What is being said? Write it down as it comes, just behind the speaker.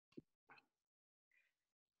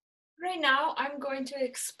Right now, I'm going to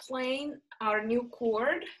explain our new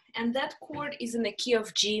chord, and that chord is in the key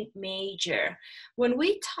of G major. When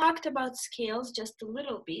we talked about scales just a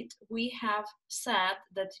little bit, we have said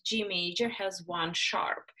that G major has one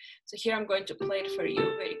sharp. So here I'm going to play it for you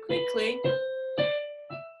very quickly.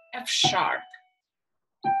 F sharp.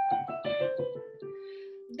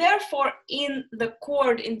 Therefore, in the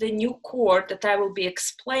chord, in the new chord that I will be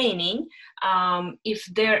explaining, if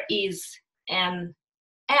there is an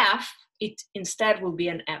F, it instead will be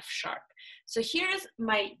an F sharp. So here's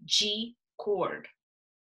my G chord,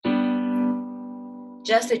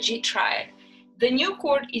 just a G triad. The new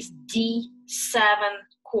chord is D7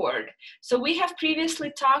 chord. So we have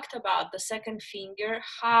previously talked about the second finger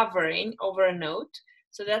hovering over a note.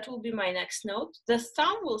 So that will be my next note. The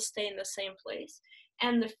thumb will stay in the same place,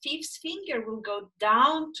 and the fifth finger will go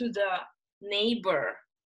down to the neighbor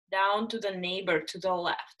to the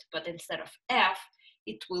left. But instead of F,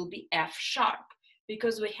 it will be F sharp,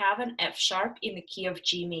 because we have an F sharp in the key of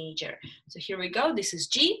G major. So here we go. This is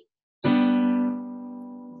G.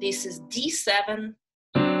 This is D7.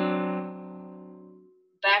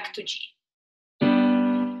 Back to G.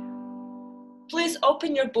 Please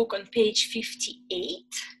open your book on page 58,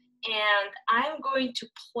 and I'm going to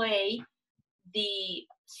play the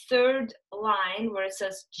third line where it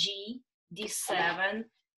says G, D7,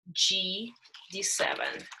 G,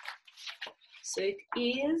 D7. So it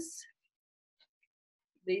is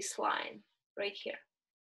this line right here.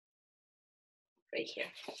 Right here.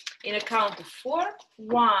 In a count of 4.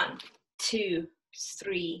 1, 2,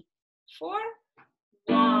 3, 4.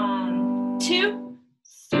 1, 2,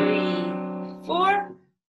 3, 4.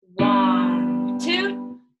 1,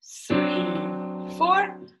 2, 3,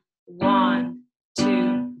 4. 1,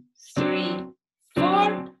 2, 3,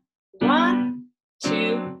 4. 1,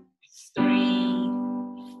 2,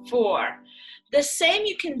 3, 4. The same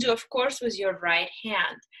you can do, of course, with your right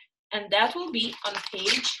hand, and that will be on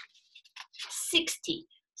page 60.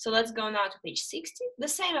 So let's go now to page 60. The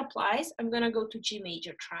same applies. I'm going to go to G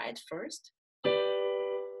major triad first.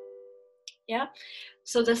 Yeah.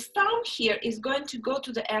 So the thumb here is going to go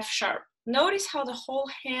to the F sharp. Notice how the whole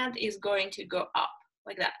hand is going to go up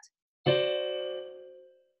like that.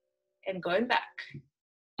 And going back.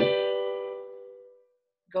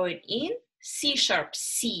 Going in, C sharp,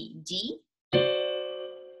 C, D.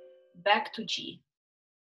 Back to G.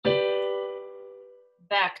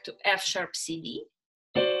 Back to F sharp, C, D.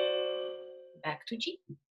 Back to G.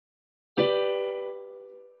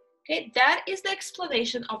 Okay, that is the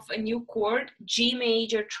explanation of a new chord, G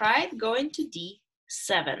major triad going to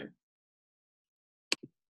D7.